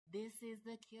This is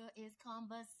the Cure is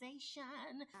Conversation.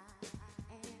 I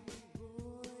am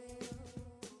royal,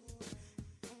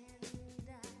 and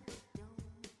I don't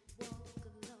walk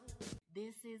alone.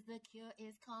 This is the Cure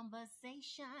is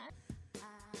Conversation. I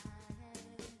am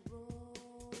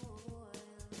royalty.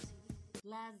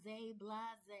 Blase,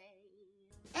 blase.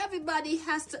 Everybody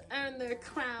has to earn their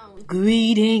crown.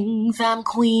 Greetings, I'm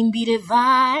Queen Bee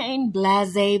Divine.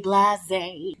 Blase,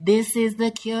 blase. This is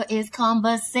the Cure is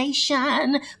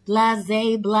Conversation.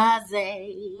 Blase, blase.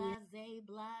 Blase,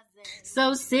 blase.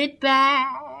 So sit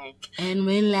back and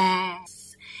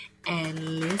relax and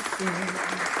listen.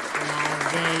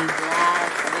 Blase, blase.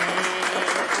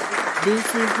 This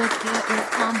is the Cure is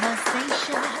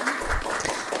Conversation.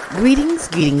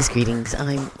 Greetings.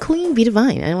 I'm Queen Bee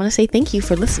Divine, and I want to say thank you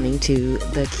for listening to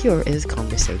The Cure is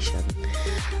Conversation.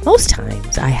 Most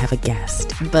times I have a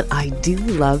guest, but I do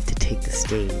love to take the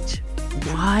stage.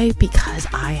 Why? Because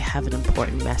I have an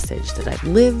important message that I've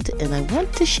lived and I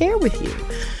want to share with you.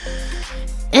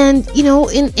 And you know,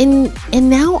 and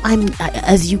now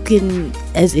as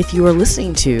if you are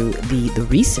listening to the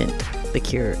recent The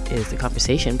Cure is the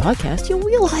Conversation podcast, you'll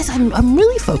realize I'm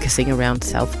really focusing around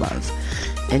self-love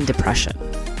and depression,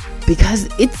 because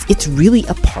it's really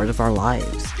a part of our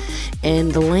lives,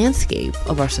 and the landscape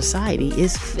of our society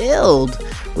is filled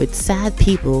with sad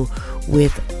people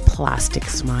with plastic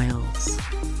smiles,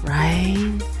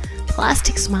 right?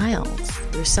 Plastic smiles.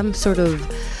 There's sort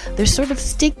of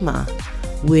stigma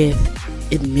with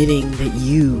admitting that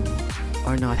you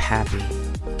are not happy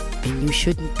and you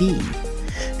shouldn't be.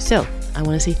 So I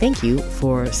want to say thank you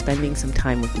for spending some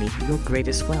time with me, your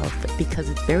greatest wealth, because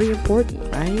it's very important,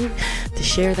 right? To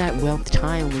share that wealth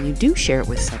time. When you do share it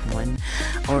with someone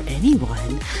or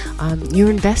anyone, you're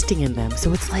investing in them.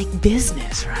 So it's like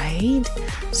business, right?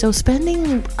 So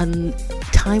spending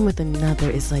time with another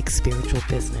is like spiritual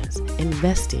business,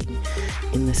 investing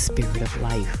in the spirit of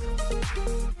life.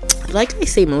 Like I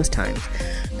say most times,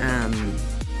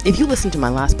 if you listen to my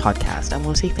last podcast, I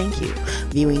want to say thank you.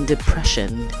 Viewing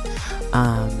depression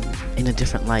in a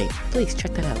different light. Please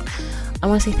check that out. I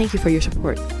want to say thank you for your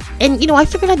support. And, you know, I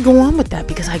figured I'd go on with that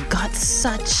because I got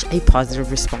such a positive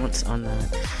response on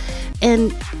that.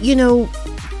 And, you know,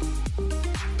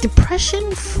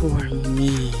 depression for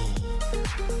me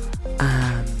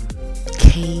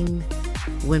came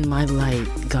when my light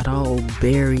got all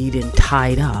buried and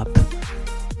tied up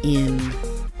in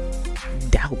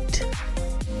doubt.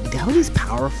 Doubt is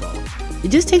powerful. It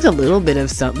just takes a little bit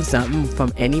of something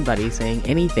from anybody saying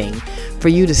anything for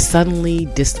you to suddenly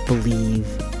disbelieve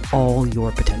all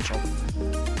your potential.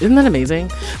 Isn't that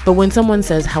amazing? But when someone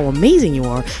says how amazing you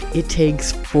are, it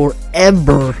takes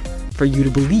forever for you to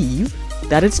believe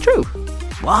that it's true.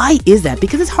 Why is that?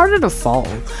 Because it's harder to fall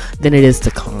than it is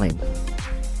to climb.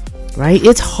 Right?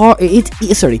 It's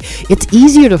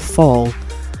easier to fall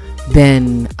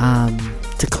than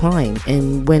to climb.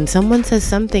 And when someone says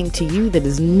something to you that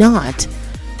is not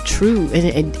true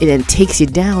and it takes you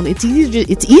down, it's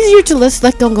easier to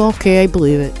let go and go, okay, I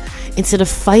believe it, instead of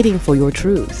fighting for your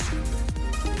truth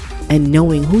and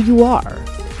knowing who you are.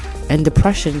 And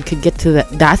depression could get to that.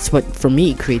 That's what for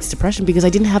me creates depression, because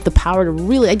I didn't have the power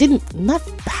to I didn't not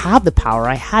have the power.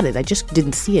 I had it, I just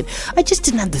didn't see it. I just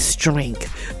didn't have the strength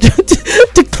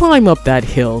to climb up that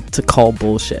hill to call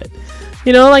bullshit.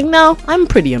 You know, like, no, I'm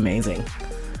pretty amazing.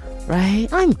 Right?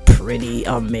 I'm pretty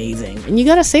amazing. And you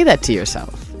gotta say that to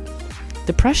yourself.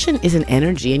 Depression is an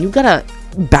energy, and you gotta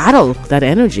battle that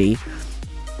energy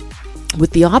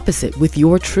with the opposite, with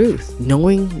your truth,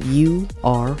 knowing you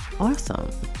are awesome.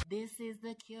 This is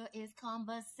the Cure is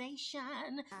Conversation.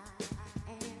 I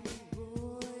am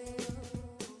royal,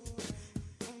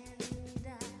 and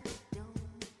I don't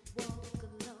walk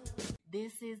alone.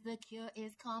 This is the Cure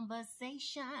is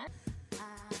Conversation. I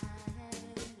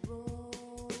am royalty.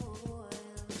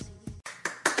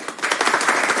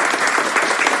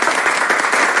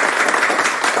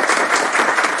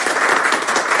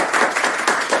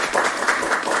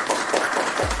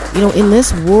 You know, in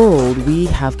this world, we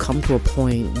have come to a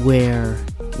point where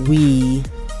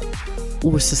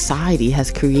society has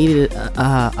created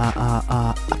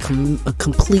a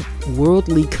complete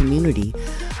worldly community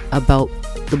about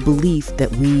the belief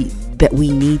that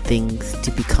we need things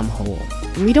to become whole.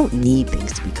 And we don't need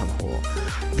things to become whole.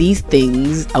 These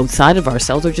things outside of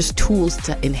ourselves are just tools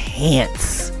to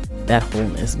enhance that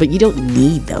wholeness, but you don't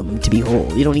need them to be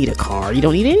whole. You don't need a car. You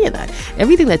don't need any of that.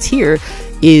 Everything that's here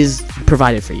is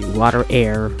provided for you: water,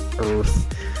 air, earth,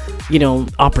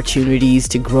 opportunities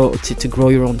to grow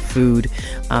your own food,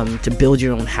 to build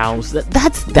your own house.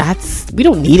 That's we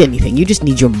don't need anything. You just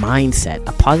need your mindset,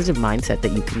 a positive mindset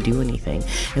that you can do anything.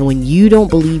 And when you don't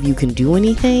believe you can do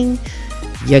anything,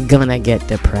 you're gonna get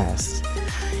depressed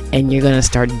and you're gonna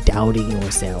start doubting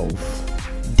yourself.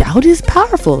 Doubt is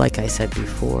powerful, like I said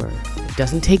before. It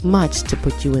doesn't take much to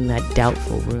put you in that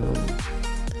doubtful room,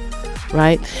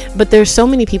 right? But there's so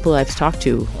many people I've talked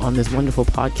to on this wonderful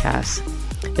podcast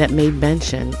that made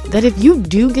mention that if you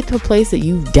do get to a place that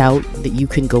you doubt that you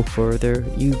can go further,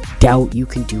 you doubt you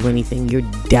can do anything, you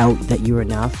doubt that you're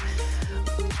enough,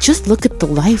 just look at the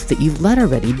life that you've led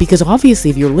already. Because obviously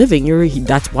if you're living,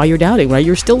 that's why you're doubting, right?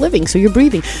 You're still living, so you're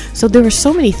breathing. So there are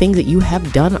so many things that you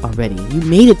have done already. You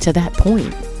made it to that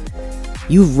point.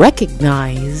 You've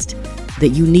recognized that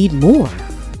you need more.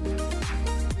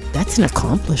 That's an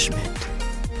accomplishment.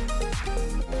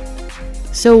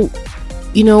 So,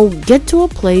 get to a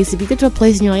place. If you get to a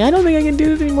place and you're like, I don't think I can do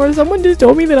this anymore. Someone just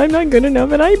told me that I'm not good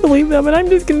enough, and I believe them, and I'm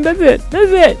just gonna. That's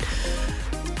it.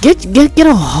 Get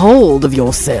a hold of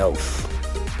yourself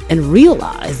and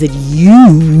realize that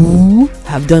you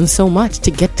have done so much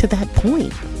to get to that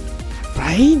point,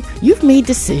 right? You've made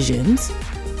decisions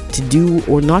to do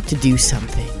or not to do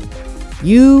something.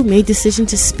 You made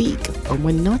decisions to speak or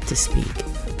when not to speak,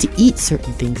 to eat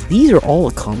certain things. These are all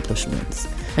accomplishments.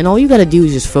 And all you got to do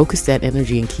is just focus that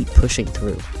energy and keep pushing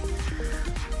through.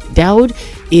 Doubt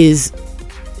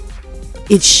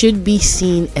it should be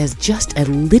seen as just a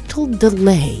little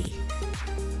delay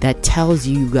that tells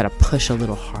you got to push a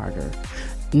little harder.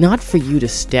 Not for you to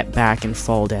step back and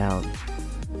fall down,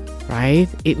 right?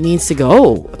 It means to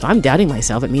go, if I'm doubting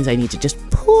myself, it means I need to just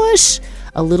push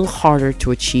a little harder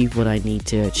to achieve what I need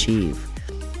to achieve.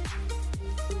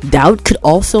 Doubt could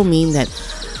also mean that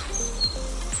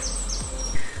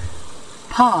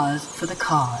Pause for the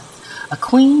cause. A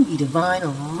Queen Bee Divine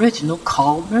original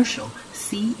commercial.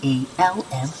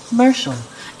 CALM commercial.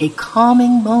 A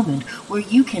calming moment where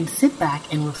you can sit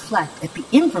back and reflect at the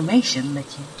information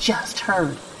that you just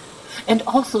heard. And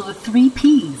also the 3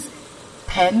 P's.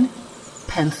 Pen,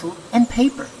 pencil, and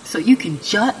paper. So you can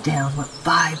jot down what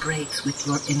vibrates with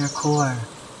your inner core.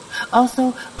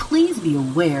 Also, please be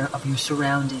aware of your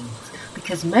surroundings.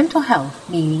 Because mental health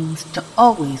means to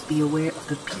always be aware of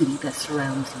the beauty that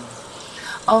surrounds you.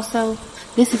 Also,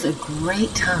 this is a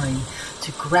great time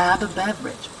to grab a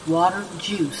beverage, water,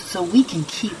 juice, so we can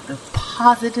keep the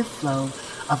positive flow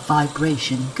of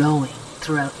vibration going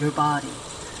throughout your body.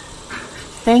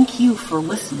 Thank you for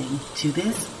listening to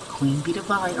this Queen Bee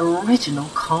Divine original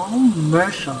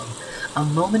commercial. A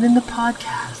moment in the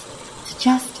podcast to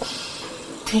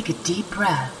just take a deep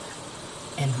breath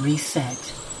and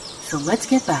reset. So let's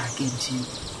get back into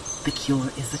The Cure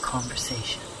is the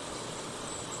Conversation.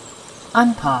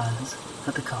 Unpause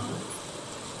for the cause.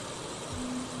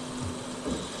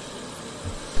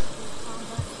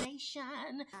 Conversation.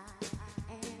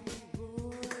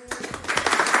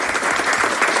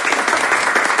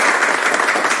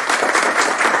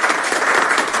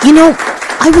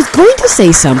 I was going to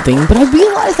say something, but I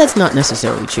realized that's not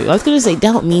necessarily true. I was going to say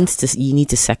doubt means you need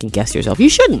to second guess yourself. You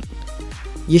shouldn't.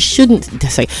 You shouldn't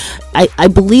say. I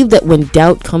believe that when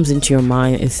doubt comes into your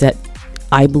mind, it's that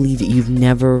I believe that you've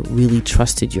never really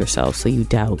trusted yourself, so you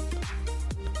doubt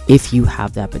if you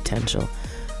have that potential.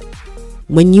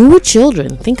 When you were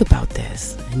children, think about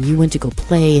this, and you went to go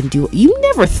play and you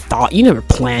never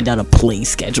planned out a play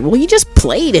schedule. You just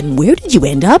played, and where did you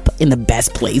end up? In the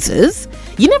best places.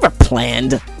 You never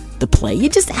planned the play.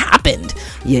 It just happened.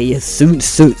 Soon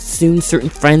certain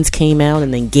friends came out,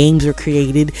 and then games were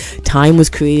created. Time was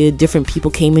created. Different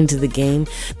people came into the game.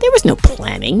 There was no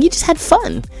planning. You just had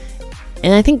fun.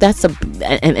 And I think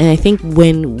and I think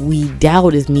when we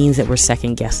doubt, it means that we're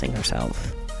second guessing ourselves.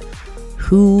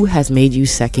 Who has made you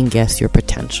second guess your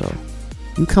potential?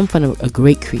 You come from a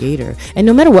great creator. And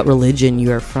no matter what religion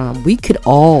you are from, we could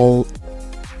all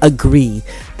agree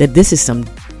that this is some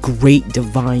great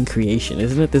divine creation,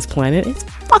 isn't it? This planet, it's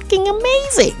fucking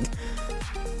amazing.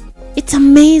 It's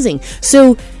amazing.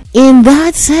 So in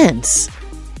that sense,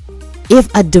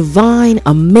 if a divine,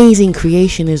 amazing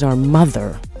creation is our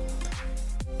mother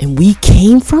and we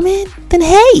came from it, then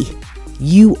hey,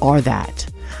 you are that.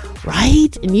 Right?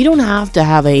 And you don't have to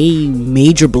have a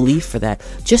major belief for that.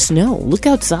 Just know, look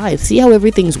outside, see how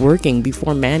everything's working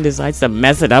before man decides to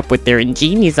mess it up with their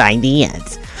ingenious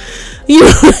ideas. You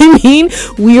know what I mean?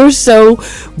 We are so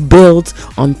built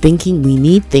on thinking we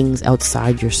need things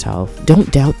outside yourself. Don't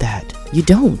doubt that. You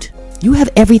don't. You have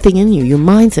everything in you. Your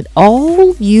mindset.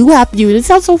 All you have to do, and it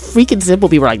sounds so freaking simple.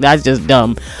 People are like, that's just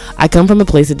dumb. I come from a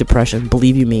place of depression.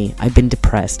 Believe you me, I've been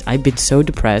depressed. I've been so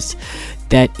depressed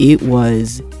that it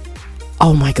was,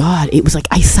 oh my God, it was like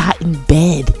I sat in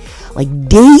bed like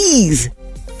days,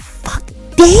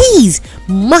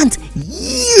 months,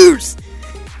 years.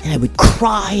 And I would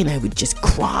cry, and I would just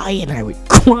cry, and I would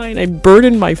cry, and I'd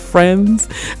burden my friends.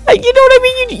 You know what I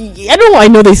mean? I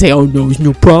know they say, oh no, it's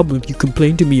no problem if you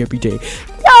complain to me every day.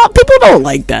 No, people don't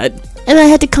like that. And I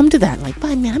had to come to that. Like,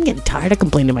 man, I'm getting tired of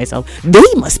complaining to myself.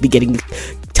 They must be getting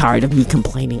tired of me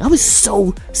complaining. I was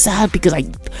so sad because I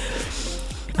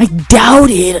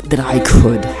doubted that I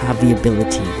could have the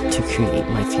ability to create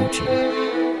my future.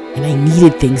 And I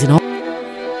needed things and all.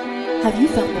 Have you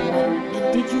felt the one?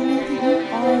 And did you know that you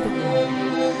are the one?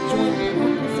 Join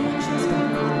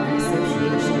PlantReflections.com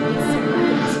association and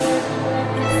celebrate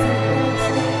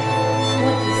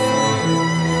what is celebrating?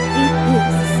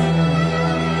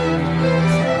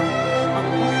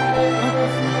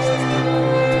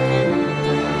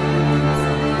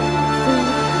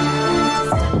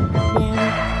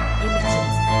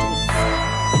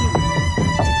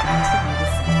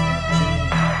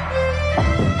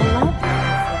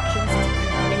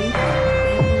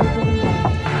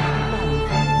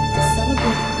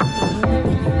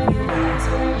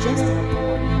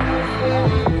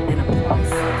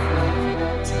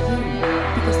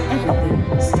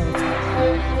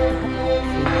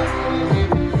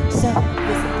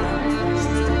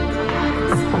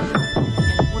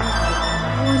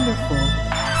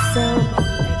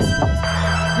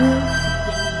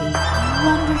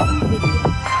 It is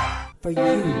for you,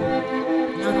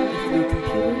 not only for your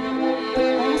computer, but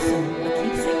also a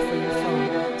keepsake for your phone,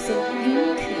 so you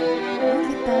can look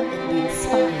at that and be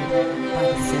inspired by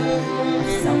the symbol of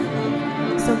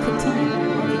self-love. So continue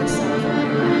on yourself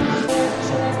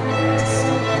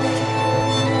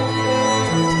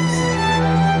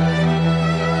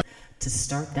to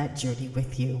start that journey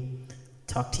with you.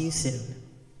 Talk to you soon.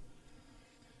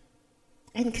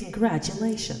 And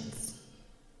congratulations.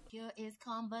 Here is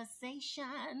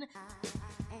conversation.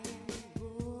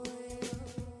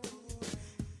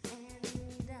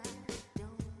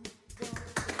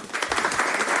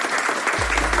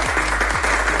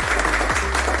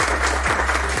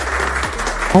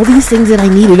 All these things that I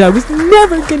needed, I was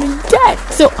never gonna get.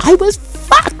 So I was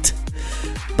fucked.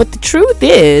 But the truth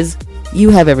is, you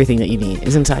have everything that you need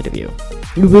is inside of you.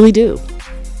 You really do.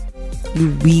 You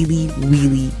really,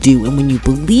 really do. And when you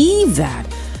believe that,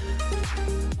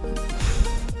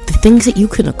 the things that you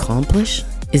can accomplish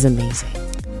is amazing.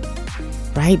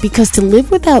 Right? Because to live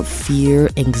without fear,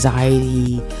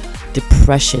 anxiety,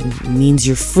 depression means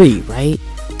you're free, right?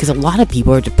 Because a lot of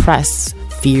people are depressed,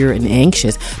 fear, and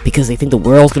anxious because they think the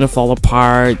world's going to fall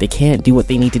apart. They can't do what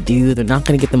they need to do. They're not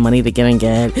going to get the money they're going to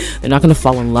get. They're not going to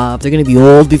fall in love. They're going to be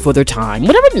old before their time.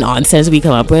 Whatever nonsense we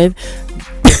come up with.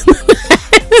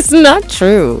 It's not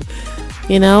true.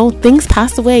 You know, things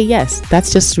pass away. Yes,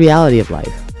 that's just the reality of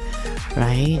life.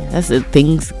 Right?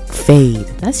 Things fade.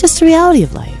 That's just the reality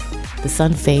of life. The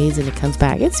sun fades and it comes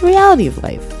back. It's the reality of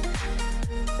life.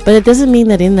 But it doesn't mean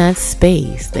that in that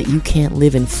space that you can't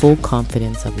live in full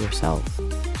confidence of yourself.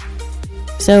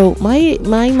 So my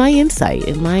insight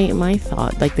and my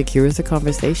thought, like the Cure is a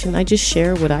Conversation, I just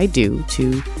share what I do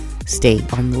to stay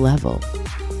on the level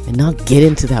and not get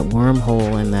into that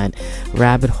wormhole and that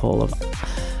rabbit hole of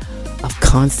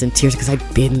constant tears, because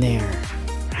I've been there,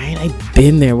 right? I've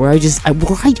been there where I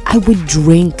would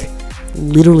drink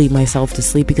literally myself to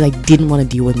sleep because I didn't want to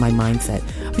deal with my mindset.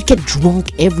 I would get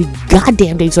drunk every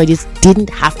goddamn day so I just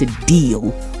didn't have to deal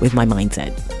with my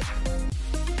mindset.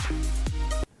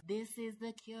 This is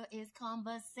the Cure is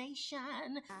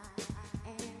Conversation.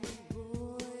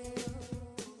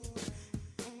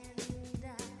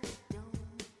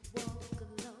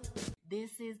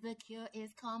 This is the Cure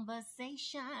is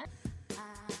Conversation.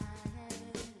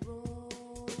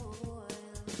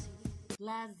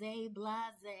 Blase, blase.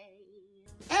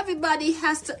 Everybody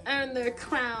has to earn their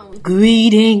crown.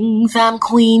 Greetings, I'm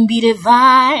Queen Bee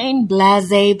Divine.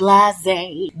 Blase,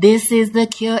 blase. This is the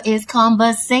Cure is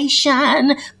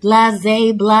Conversation.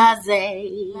 Blase, blase.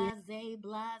 Blase,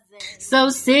 blase. So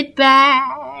sit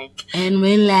back and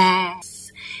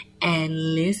relax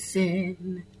and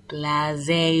listen.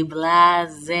 Blase,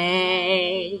 blase.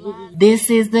 This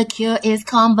is the Cure is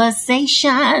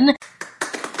Conversation.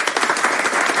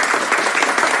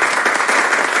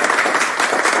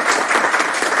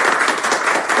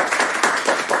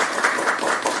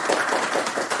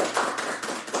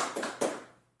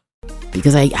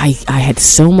 Because I had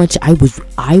so much, I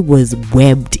was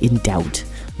webbed in doubt.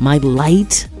 My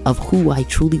light of who I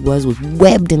truly was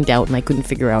webbed in doubt, and I couldn't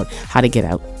figure out how to get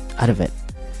out of it.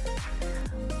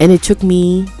 And it took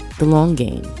me the long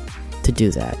game to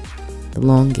do that. The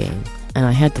long game. And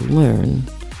I had to learn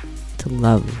to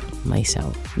love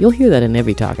myself. You'll hear that in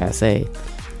every talk I say.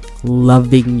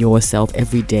 Loving yourself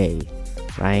every day.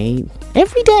 Right?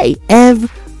 Every day.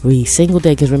 Every single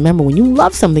day. Because remember, when you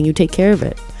love something, you take care of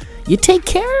it. You take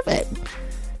care of it.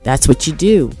 That's what you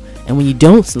do. And when you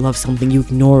don't love something, you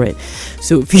ignore it.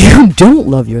 So if you don't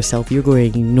love yourself, you're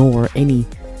going to ignore any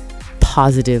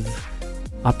positive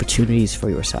opportunities for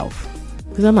yourself.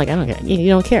 Because I'm like, I don't care. You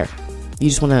don't care. You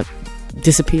just want to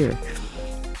disappear.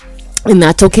 And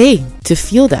that's okay to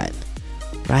feel that,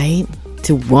 right?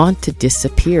 To want to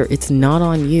disappear. It's not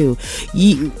on you.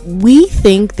 We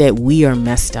think that we are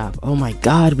messed up. Oh my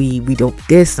God, we don't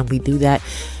this and we do that.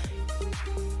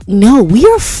 No, we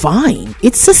are fine.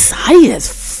 It's society that's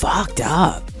fucked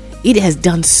up. It has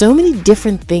done so many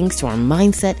different things to our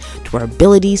mindset, to our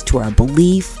abilities, to our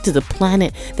belief, to the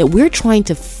planet, that we're trying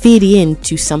to fit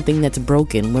into something that's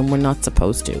broken when we're not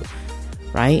supposed to.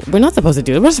 Right? We're not supposed to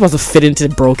do it. We're not supposed to fit into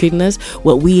brokenness.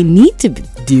 What we need to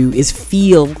do is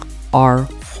feel our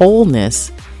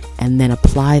wholeness and then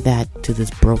apply that to this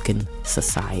broken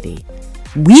society.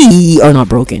 We are not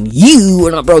broken. You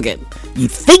are not broken. You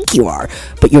think you are,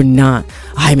 but you're not.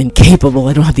 I'm incapable.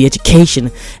 I don't have the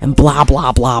education and blah,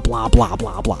 blah, blah, blah, blah,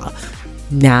 blah, blah.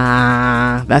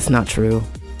 Nah, that's not true.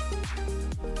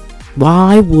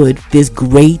 Why would this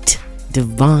great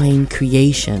divine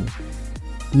creation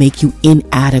make you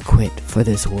inadequate for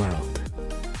this world?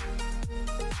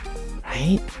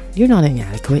 Right? You're not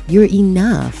inadequate. You're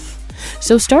enough.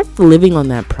 So start living on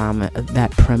that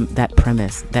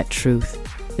premise, that truth,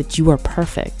 that you are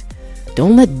perfect.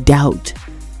 Don't let doubt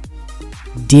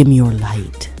dim your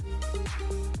light.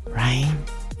 Right?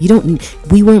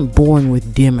 We weren't born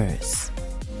with dimmers.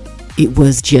 It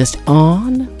was just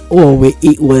on or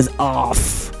it was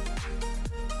off.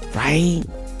 Right?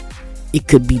 It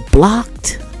could be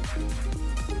blocked,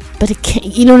 but it can't.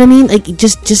 You know what I mean? Like,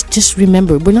 just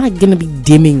remember, we're not gonna be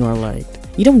dimming our light.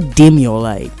 You don't dim your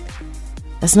light.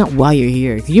 That's not why you're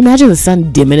here. Can you imagine the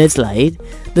sun dimming its light?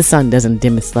 The sun doesn't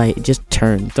dim its light; it just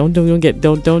turns. Don't ever get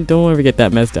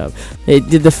that messed up.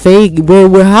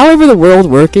 However the world's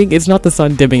working, it's not the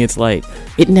sun dimming its light.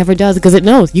 It never does, because it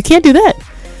knows you can't do that.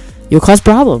 You'll cause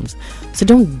problems. So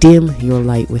don't dim your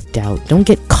light with doubt. Don't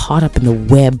get caught up in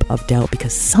the web of doubt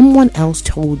because someone else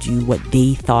told you what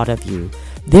they thought of you.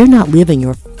 They're not living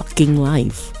your fucking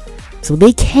life. So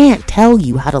they can't tell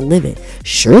you how to live it.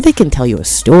 Sure, they can tell you a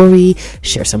story,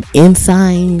 share some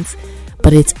insights,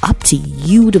 but it's up to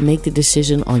you to make the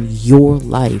decision on your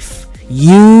life.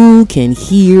 You can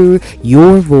hear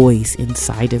your voice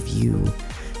inside of you.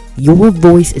 Your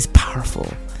voice is powerful.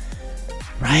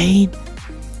 Right?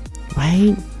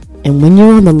 Right? And when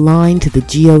you're on the line to the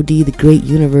God, the great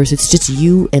universe, it's just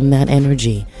you and that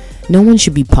energy. No one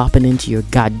should be popping into your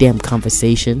goddamn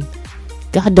conversation.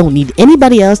 God don't need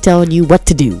anybody else telling you what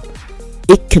to do.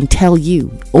 It can tell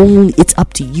you. Only it's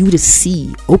up to you to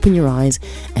see, open your eyes,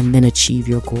 and then achieve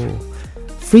your goal.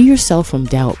 Free yourself from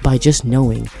doubt by just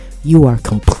knowing you are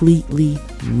completely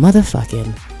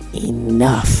motherfucking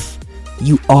enough.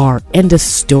 You are. End of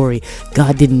story.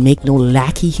 God didn't make no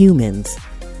lackey humans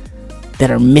that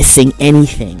are missing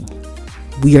anything.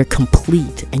 We are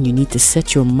complete, and you need to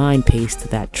set your mind pace to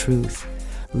that truth.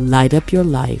 Light up your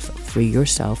life. Free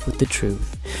yourself with the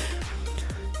truth.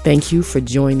 Thank you for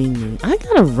joining me. I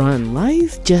gotta run.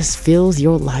 Life just fills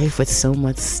your life with so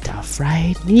much stuff,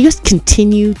 right? And you just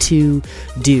continue to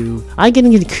do. I'm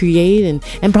gonna create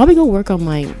and probably go work on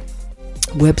my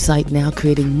website now,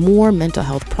 creating more mental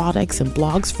health products and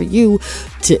blogs for you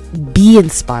to be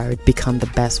inspired, become the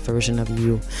best version of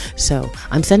you. So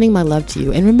I'm sending my love to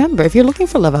you. And remember, if you're looking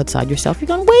for love outside yourself, you're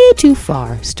going way too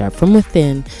far. Start from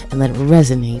within and let it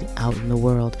resonate out in the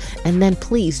world. And then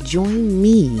please join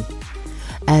me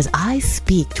as I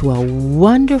speak to a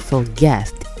wonderful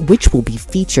guest, which will be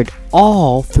featured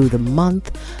all through the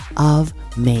month of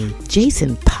May.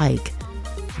 Jason Pike,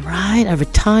 right? A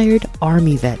retired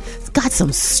Army vet. He's got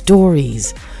some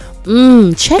stories.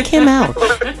 Check him out.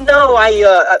 No,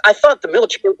 I thought the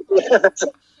military.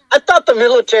 I thought the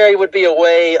military would be a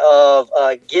way of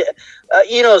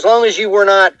as long as you were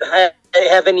not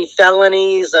have any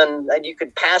felonies and you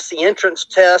could pass the entrance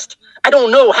test. I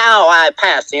don't know how I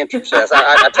passed the entrance test.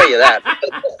 I tell you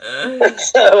that.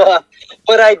 So,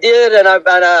 but I did, and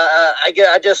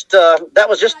I just that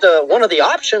was just one of the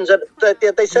options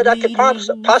that they said I could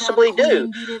possibly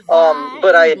do.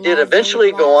 But I did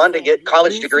eventually go on to get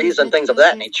college degrees and things of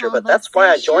that nature. But that's why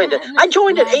I joined it. I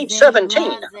joined at age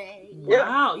 17. Yeah.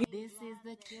 Wow.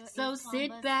 So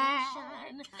sit back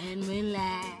and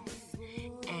relax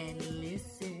and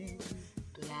listen.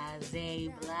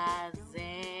 Blase,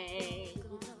 blase.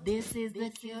 This is the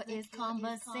Cure is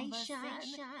Conversation.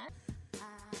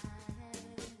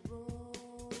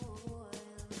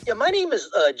 Yeah, my name is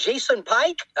Jason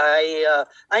Pike. I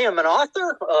am an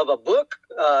author of a book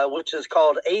which is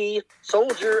called A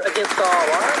Soldier Against All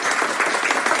Odds.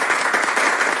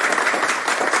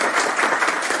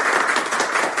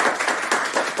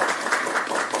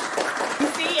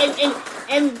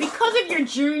 And because of your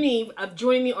journey of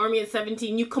joining the Army at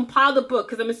 17, you compiled a book,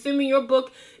 because I'm assuming your book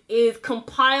is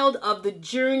compiled of the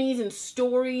journeys and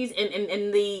stories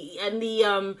and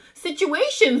the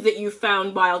situations that you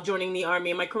found while joining the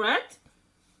Army. Am I correct?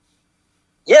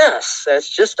 Yes, that's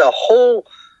just a whole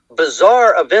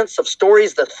bizarre events of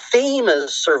stories. The theme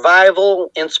is survival,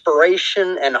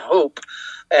 inspiration, and hope.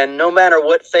 And no matter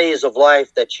what phase of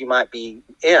life that you might be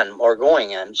in or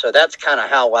going in. So that's kind of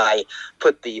how I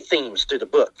put the themes through the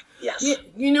book. Yes.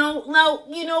 You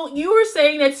were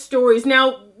saying that stories.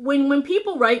 Now, when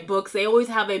people write books, they always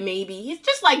have a maybe. It's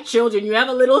just like children. You have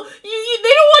a little, they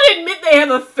don't want to admit they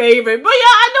have a favorite. But yeah,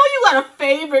 I know you got a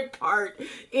favorite part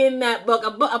in that book.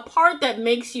 A part that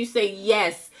makes you say,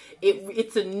 yes,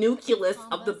 it's a nucleus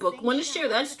of the book. Want to share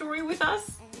that story with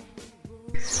us?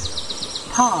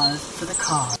 Pause for the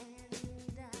cause.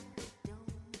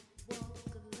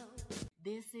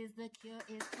 This is the Cure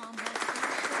is Conversation.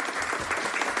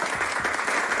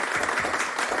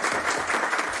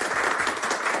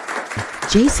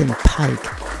 Jason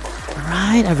Pike,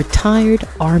 right? A retired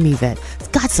Army vet. He's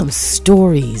got some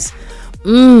stories.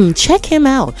 Check him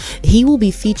out. He will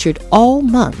be featured all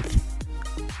month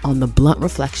on the Blunt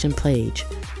Reflection page,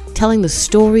 telling the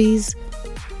stories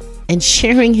and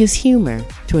sharing his humor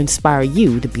to inspire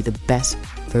you to be the best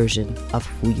version of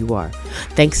who you are.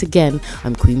 Thanks again.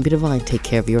 I'm Queen Bee Divine. Take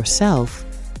care of yourself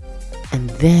and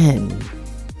then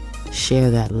share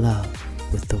that love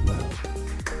with the world.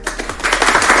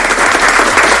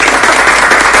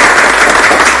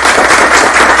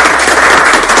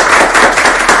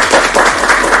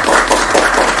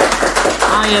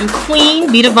 I am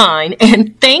Queen Bee Divine,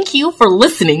 and thank you for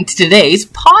listening to today's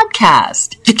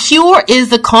podcast. The Cure is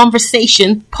the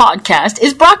Conversation podcast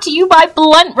is brought to you by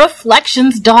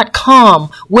BluntReflections.com,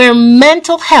 where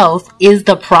mental health is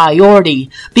the priority,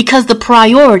 because the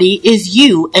priority is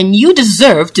you, and you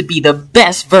deserve to be the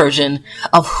best version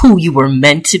of who you were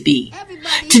meant to be.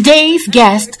 Today's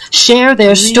guests share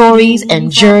their stories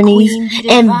and journeys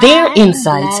and their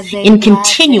insights in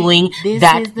continuing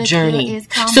that journey.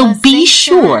 So be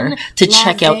sure to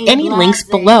check out any links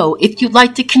below if you'd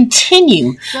like to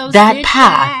continue that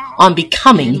path on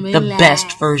becoming the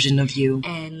best version of you.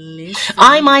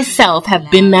 I myself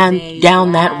have been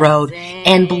down that road,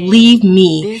 and believe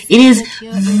me, it is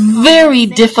very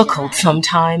difficult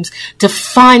sometimes to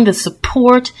find the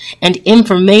support and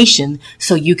information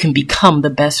so you can become the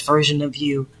best version of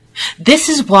you. This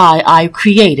is why I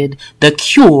created The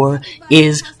Cure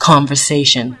is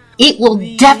Conversation. It will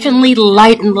definitely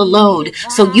lighten the load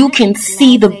so you can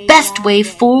see the best way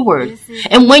forward.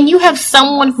 And when you have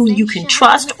someone who you can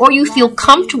trust or you feel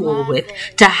comfortable with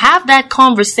to have that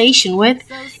conversation with,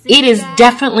 it is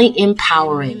definitely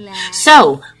empowering.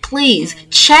 So please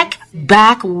check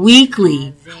back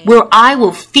weekly, where I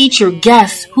will feature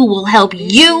guests who will help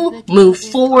you move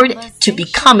forward to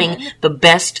becoming the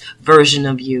best version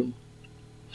of you.